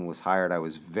Patterson was hired, I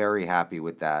was very happy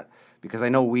with that because I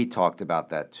know we talked about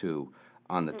that too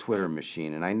on the Twitter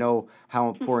machine, and I know how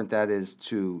important that is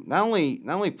to not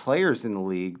only players in the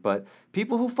league, but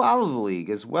people who follow the league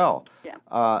as well.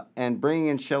 Yeah. And bringing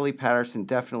in Shelley Patterson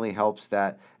definitely helps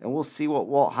that, and we'll see what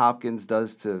Walt Hopkins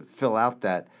does to fill out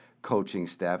that coaching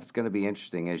staff. It's going to be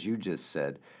interesting, as you just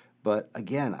said. But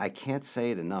again, I can't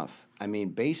say it enough. I mean,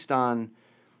 based on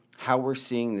how we're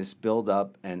seeing this build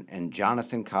up, and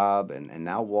Jonathan Cobb and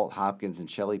now Walt Hopkins and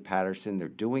Shelley Patterson, they're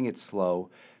doing it slow.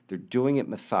 They're doing it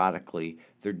methodically.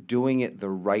 They're doing it the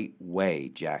right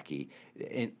way, Jackie.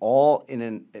 And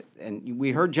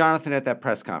we heard Jonathan at that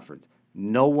press conference.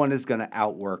 No one is going to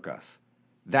outwork us.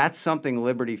 That's something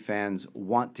Liberty fans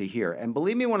want to hear. And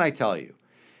believe me when I tell you,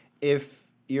 if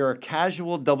you're a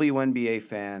casual WNBA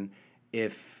fan,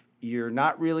 if you're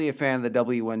not really a fan of the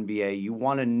WNBA, you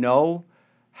want to know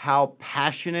how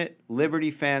passionate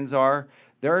Liberty fans are,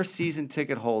 there are season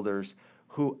ticket holders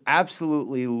who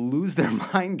absolutely lose their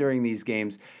mind during these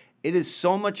games. It is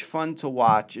so much fun to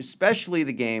watch, especially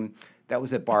the game that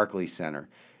was at Barclays Center.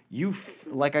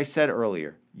 Like I said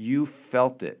earlier, you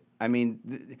felt it. I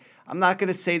mean, I'm not going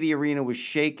to say the arena was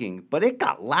shaking, but it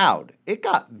got loud. It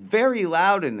got very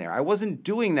loud in there. I wasn't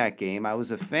doing that game. I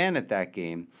was a fan at that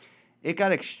game. It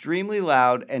got extremely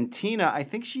loud, and Tina, I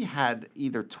think she had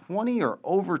either 20 or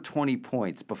over 20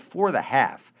 points before the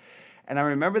half. And I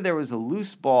remember there was a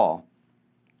loose ball,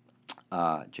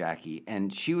 Jackie,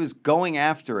 and she was going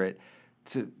after it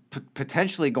to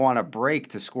potentially go on a break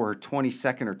to score her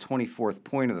 22nd or 24th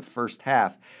point of the first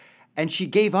half. And she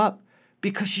gave up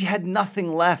because she had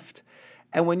nothing left.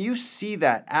 And when you see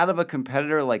that out of a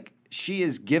competitor, like she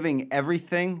is giving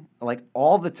everything, like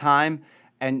all the time,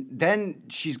 and then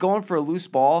she's going for a loose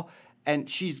ball, and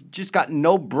she's just got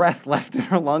no breath left in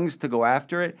her lungs to go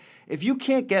after it. If you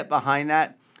can't get behind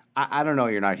that, I don't know,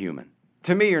 you're not human.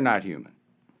 To me, you're not human.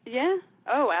 Yeah.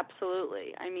 Oh,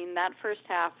 absolutely. I mean, that first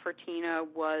half for Tina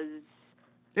was...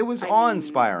 It was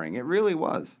awe-inspiring. It really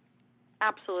was.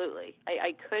 Absolutely.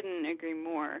 I couldn't agree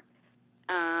more.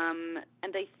 And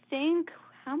I think,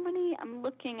 how many... I'm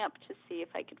looking up to see if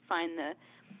I could find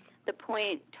the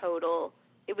point total.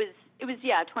 It was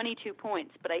 22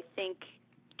 points, but I think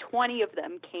 20 of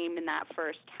them came in that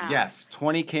first half. Yes,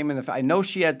 20 came in I know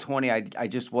she had 20. I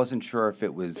just wasn't sure if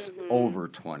it was over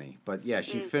 20. But yeah,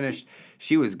 she finished.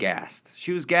 She was gassed.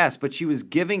 She was gassed, but she was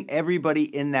giving everybody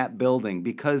in that building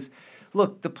because,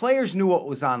 look, the players knew what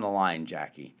was on the line,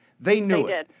 Jackie. They knew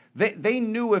it. They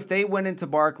knew if they went into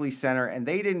Barclays Center and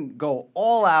they didn't go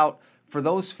all out for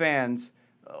those fans,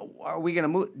 are we going to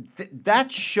move?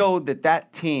 That showed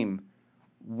that team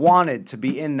wanted to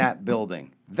be in that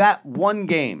building. That one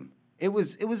game, it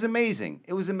was amazing.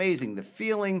 It was amazing. The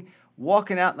feeling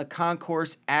walking out in the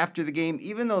concourse after the game,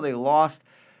 even though they lost,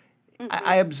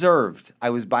 I observed. I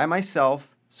was by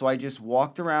myself, so I just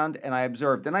walked around and I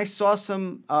observed. And I saw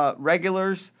some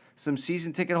regulars, some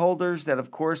season ticket holders that,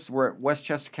 of course, were at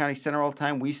Westchester County Center all the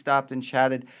time. We stopped and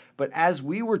chatted. But as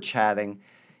we were chatting,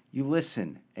 you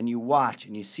listen and you watch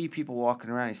and you see people walking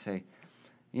around and you say,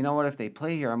 you know what, if they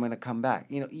play here, I'm going to come back.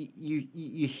 You know,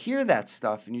 you hear that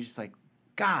stuff and you're just like,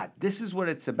 God, this is what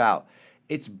it's about.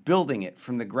 It's building it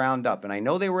from the ground up. And I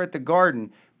know they were at the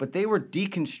Garden, but they were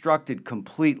deconstructed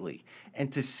completely.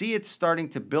 And to see it starting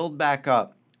to build back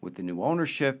up with the new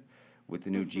ownership, with the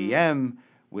new GM,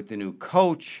 with the new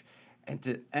coach, and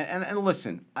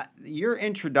listen, your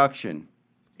introduction,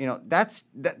 that's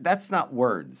not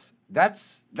words.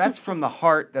 That's from the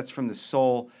heart. That's from the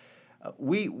soul.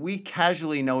 We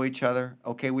casually know each other.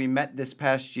 Okay, we met this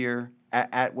past year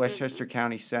at Westchester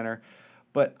County Center,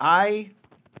 but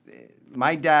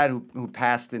my dad, who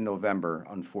passed in November,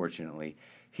 unfortunately,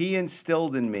 he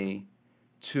instilled in me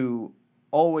to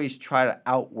always try to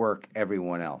outwork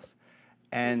everyone else.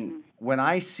 And when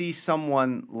I see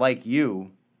someone like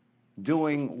you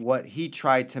doing what he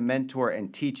tried to mentor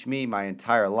and teach me my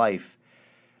entire life,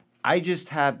 I just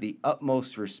have the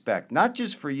utmost respect, not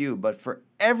just for you, but for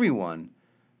everyone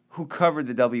who covered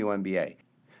the WNBA.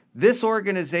 This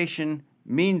organization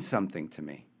means something to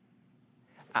me.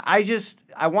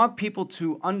 I want people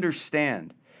to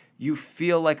understand you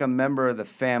feel like a member of the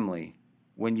family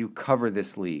when you cover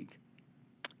this league.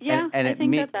 Yeah, I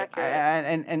think that's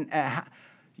accurate.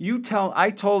 I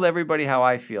told everybody how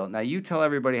I feel. Now you tell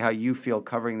everybody how you feel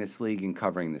covering this league and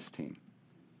covering this team.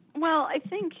 Well, I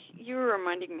think you were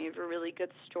reminding me of a really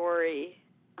good story.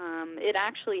 It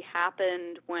actually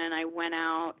happened when I went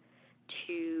out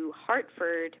to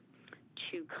Hartford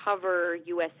to cover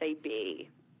USAB.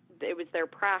 It was their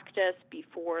practice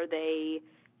before they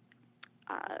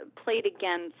played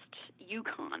against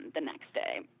UConn the next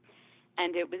day.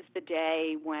 And it was the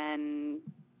day when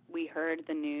we heard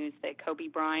the news that Kobe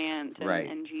Bryant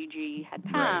and Gigi had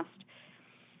passed.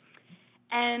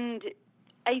 Right. And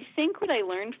I think what I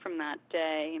learned from that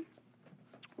day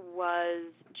was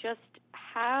just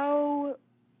how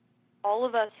all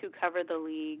of us who cover the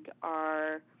league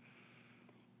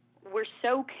we're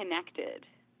so connected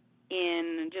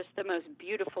in just the most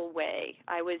beautiful way.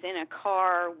 I was in a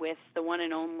car with the one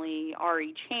and only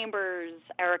Ari Chambers,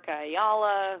 Erica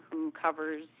Ayala, who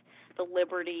covers the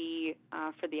Liberty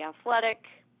for The Athletic.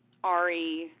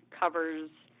 Ari covers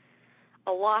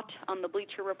a lot on the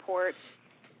Bleacher Report.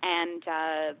 And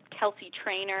Kelsey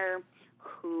Traynor,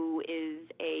 who is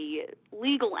a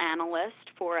legal analyst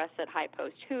for us at High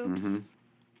Post Hoops. Mm-hmm.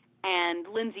 And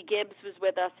Lindsay Gibbs was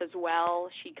with us as well.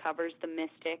 She covers the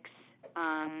Mystics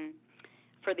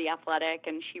for The Athletic,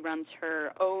 and she runs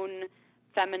her own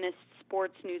feminist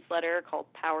sports newsletter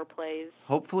called Power Plays.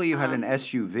 Hopefully you had an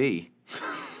SUV.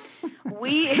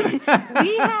 We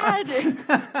had,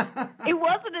 it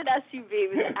wasn't an SUV,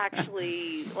 it was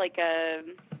actually like a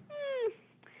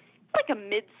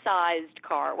mid-sized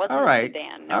car. It wasn't a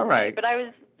sedan. No way.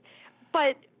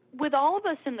 But with all of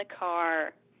us in the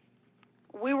car,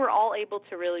 we were all able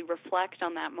to really reflect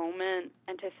on that moment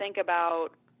and to think about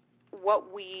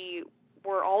what we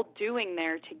were all doing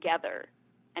there together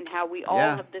and how we all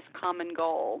have this common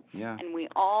goal. Yeah. And we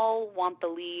all want the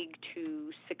league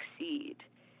to succeed.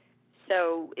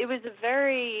 So it was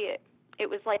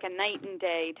like a night and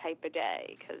day type of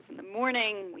day, because in the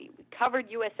morning we covered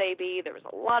USAB. There was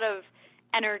a lot of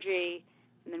energy,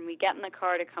 and then we get in the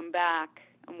car to come back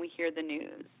and we hear the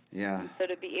news. Yeah. And so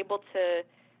to be able to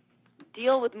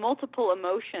deal with multiple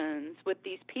emotions with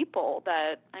these people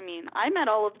I met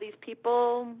all of these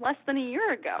people less than a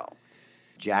year ago.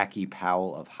 Jackie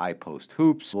Powell of High Post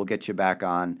Hoops. We'll get you back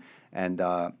on, and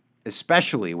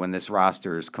especially when this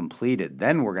roster is completed,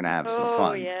 then we're going to have some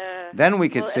fun. Yeah. Then we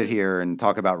could sit here and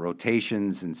talk about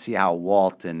rotations and see how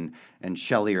Walt and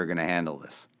Shelley are going to handle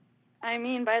this. I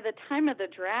mean, by the time of the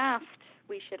draft,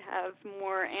 we should have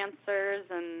more answers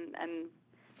and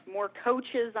more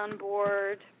coaches on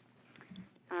board.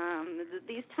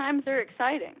 These times are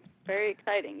exciting, very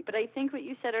exciting. But I think what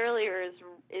you said earlier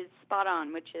is spot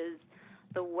on, which is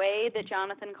the way that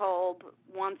Jonathan Kolb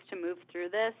wants to move through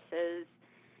this is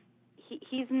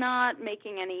he's not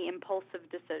making any impulsive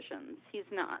decisions. He's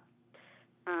not.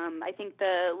 I think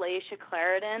the Laisha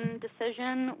Clarendon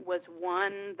decision was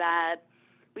one that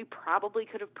we probably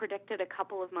could have predicted a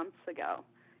couple of months ago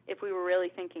if we were really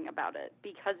thinking about it,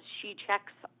 because she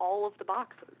checks all of the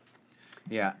boxes.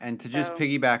 Yeah, and to just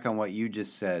piggyback on what you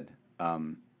just said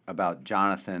about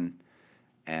Jonathan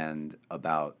and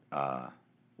about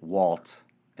Walt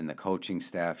and the coaching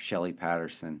staff, Shelley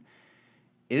Patterson,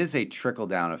 it is a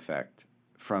trickle-down effect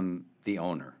from the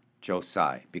owner, Joe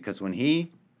Tsai, because when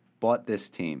he bought this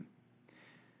team,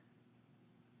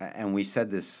 and we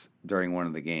said this during one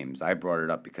of the games, I brought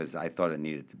it up because I thought it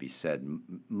needed to be said,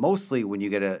 mostly when you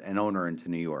get an owner into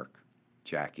New York,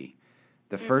 Jackie,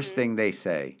 the first thing they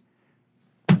say,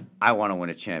 I want to win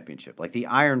a championship. Like the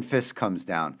iron fist comes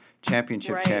down,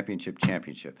 championship, championship,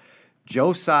 championship.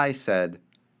 Joe Tsai said,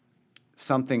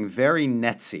 something very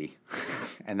Netsy,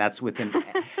 and that's with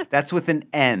an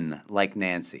N, like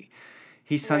Nancy.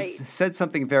 He said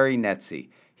something very Netsy.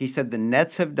 He said the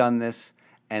Nets have done this,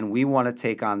 and we want to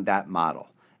take on that model.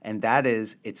 And that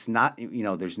is, it's not,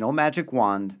 there's no magic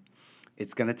wand.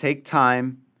 It's going to take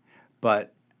time,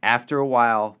 but after a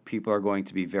while, people are going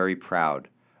to be very proud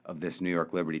of this New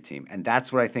York Liberty team. And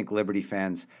that's what I think Liberty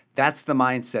fans, that's the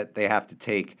mindset they have to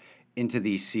take into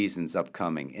these seasons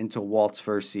upcoming, into Walt's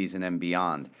first season and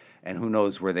beyond. And who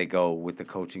knows where they go with the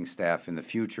coaching staff in the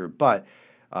future. But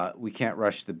we can't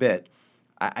rush the bit.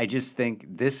 I just think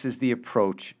this is the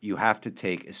approach you have to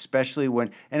take, especially when,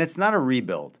 and it's not a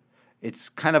rebuild. It's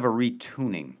kind of a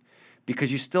retuning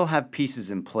because you still have pieces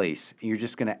in place and you're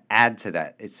just going to add to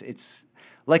that. It's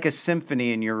like a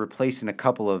symphony and you're replacing a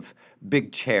couple of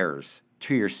big chairs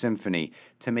to your symphony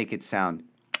to make it sound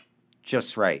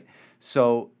just right.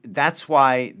 So that's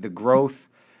why the growth,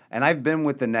 and I've been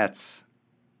with the Nets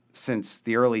since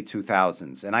the early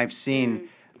 2000s, and I've seen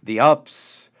the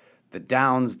ups, the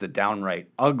downs, the downright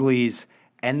uglies,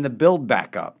 and the build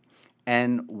back up.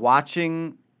 And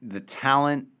watching the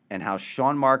talent and how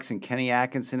Sean Marks and Kenny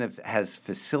Atkinson has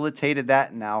facilitated that,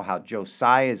 and now how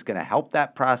Josiah is going to help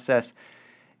that process.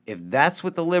 If that's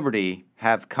what the Liberty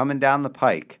have coming down the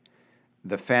pike,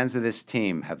 the fans of this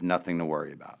team have nothing to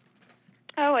worry about.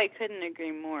 Oh, I couldn't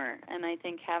agree more. And I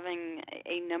think having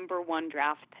a number one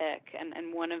draft pick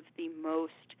and one of the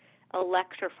most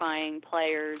electrifying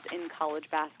players in college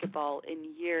basketball in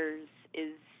years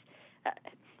is...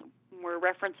 we're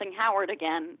referencing Howard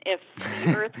again. If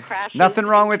the Earth crashes nothing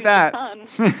wrong with that.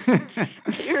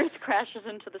 The Earth crashes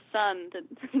into the sun.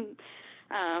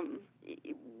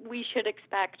 We should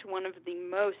expect one of the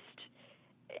most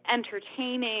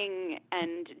entertaining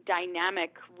and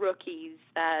dynamic rookies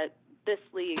that this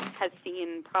league has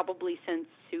seen probably since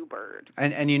Sue Bird.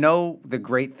 And the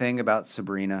great thing about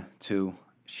Sabrina, too,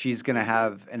 she's going to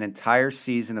have an entire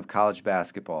season of college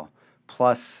basketball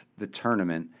plus the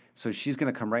tournament. So she's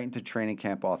going to come right into training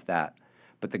camp off that.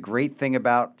 But the great thing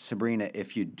about Sabrina,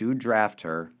 if you do draft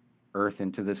her, Earth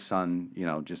into the sun,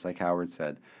 just like Howard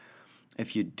said,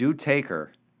 if you do take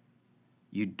her,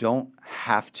 you don't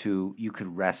have to, you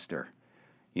could rest her.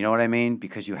 You know what I mean?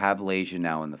 Because you have Leja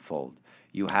now in the fold.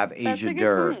 You have Asia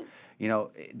Dur.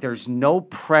 There's no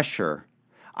pressure.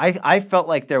 I felt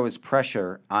like there was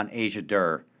pressure on Asia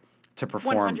Dur to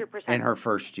perform 100%. In her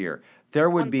first year. There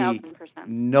would 1,000%. be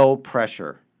no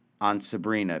pressure on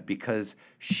Sabrina because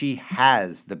she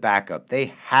has the backup. They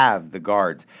have the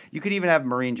guards. You could even have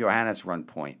Maureen Johannes run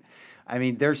point. I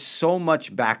mean, there's so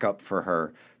much backup for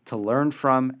her to learn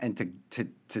from and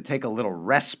to take a little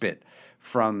respite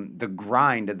from the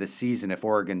grind of the season if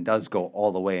Oregon does go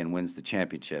all the way and wins the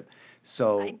championship.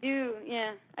 So I do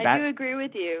agree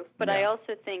with you, but I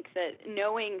also think that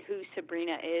knowing who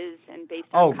Sabrina is and based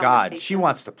on oh God, she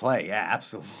wants to play. Yeah,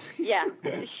 absolutely. Yeah,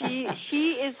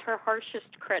 she is her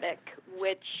harshest critic,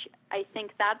 which I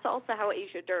think that's also how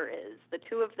Asia Dur is. The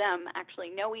two of them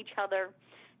actually know each other,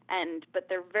 but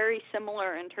they're very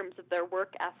similar in terms of their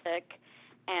work ethic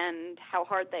and how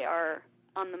hard they are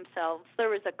on themselves. There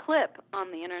was a clip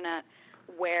on the internet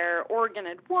where Oregon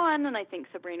had won, and I think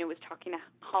Sabrina was talking to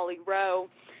Holly Rowe,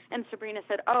 and Sabrina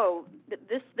said, "Oh,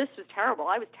 this was terrible.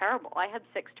 I was terrible. I had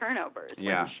 6 turnovers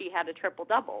when she had a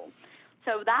triple-double."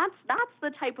 So that's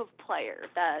the type of player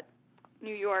that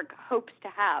New York hopes to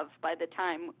have by the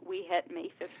time we hit May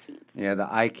 15th. Yeah, the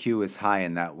IQ is high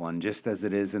in that one, just as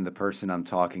it is in the person I'm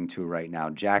talking to right now,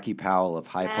 Jackie Powell of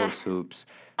High Post Hoops.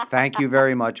 Thank you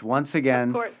very much. Once again,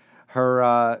 of course.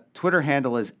 Her Twitter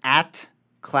handle is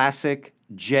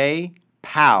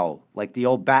 @ClassicJPow, like the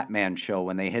old Batman show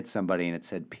when they hit somebody and it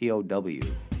said POW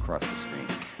across the screen.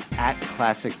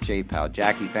 @ClassicJPow.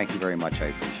 Jackie, thank you very much. I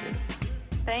appreciate it.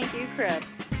 Thank you, Chris.